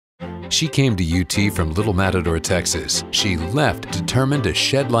She came to UT from Little Matador, Texas. She left determined to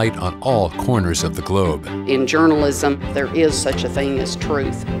shed light on all corners of the globe. In journalism, there is such a thing as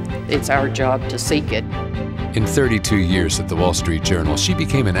truth. It's our job to seek it. In 32 years at the Wall Street Journal, she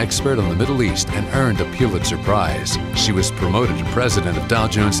became an expert on the Middle East and earned a Pulitzer Prize. She was promoted to president of Dow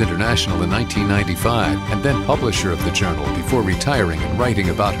Jones International in 1995 and then publisher of the journal before retiring and writing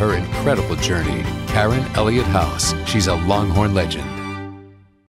about her incredible journey. Karen Elliott House. She's a Longhorn legend.